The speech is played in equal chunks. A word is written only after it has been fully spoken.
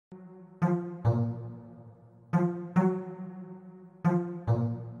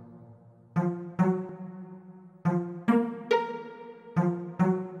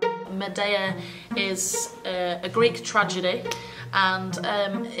Medea is a Greek tragedy, and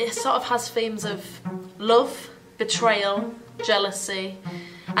it sort of has themes of love, betrayal, jealousy,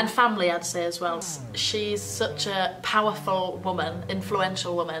 and family, I'd say, as well. She's such a powerful woman,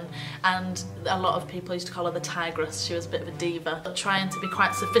 influential woman, and a lot of people used to call her the tigress. She was a bit of a diva, but trying to be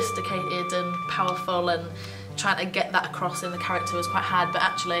quite sophisticated and powerful and trying to get that across in the character was quite hard, but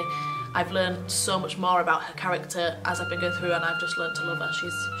actually I've learned so much more about her character as I've been going through, and I've just learned to love her.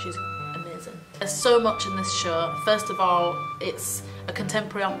 She's amazing. There's so much in this show. First of all, it's a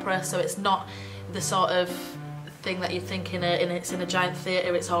contemporary opera, so it's not the sort of thing that you think it's in a giant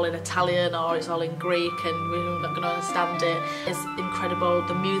theatre, it's all in Italian or it's all in Greek and we're not going to understand it. It's incredible.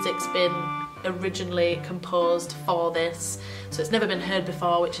 The music's been originally composed for this, so it's never been heard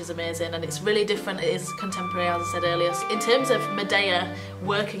before, which is amazing, and it's really different. It is contemporary, as I said earlier. In terms of Medea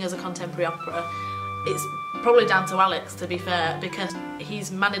working as a contemporary opera, it's probably down to Alex, to be fair, because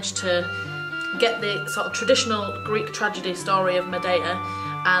he's managed to get the sort of traditional Greek tragedy story of Medea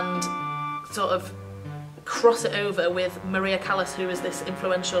and sort of cross it over with Maria Callas, who is this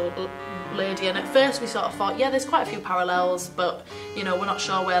influential lady, and at first we sort of thought, yeah, there's quite a few parallels, but you know, we're not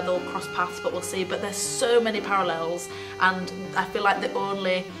sure where they'll cross paths, but we'll see. But there's so many parallels, and I feel like the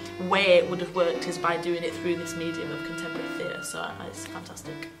only way it would have worked is by doing it through this medium of contemporary theatre, so it's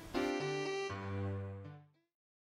fantastic.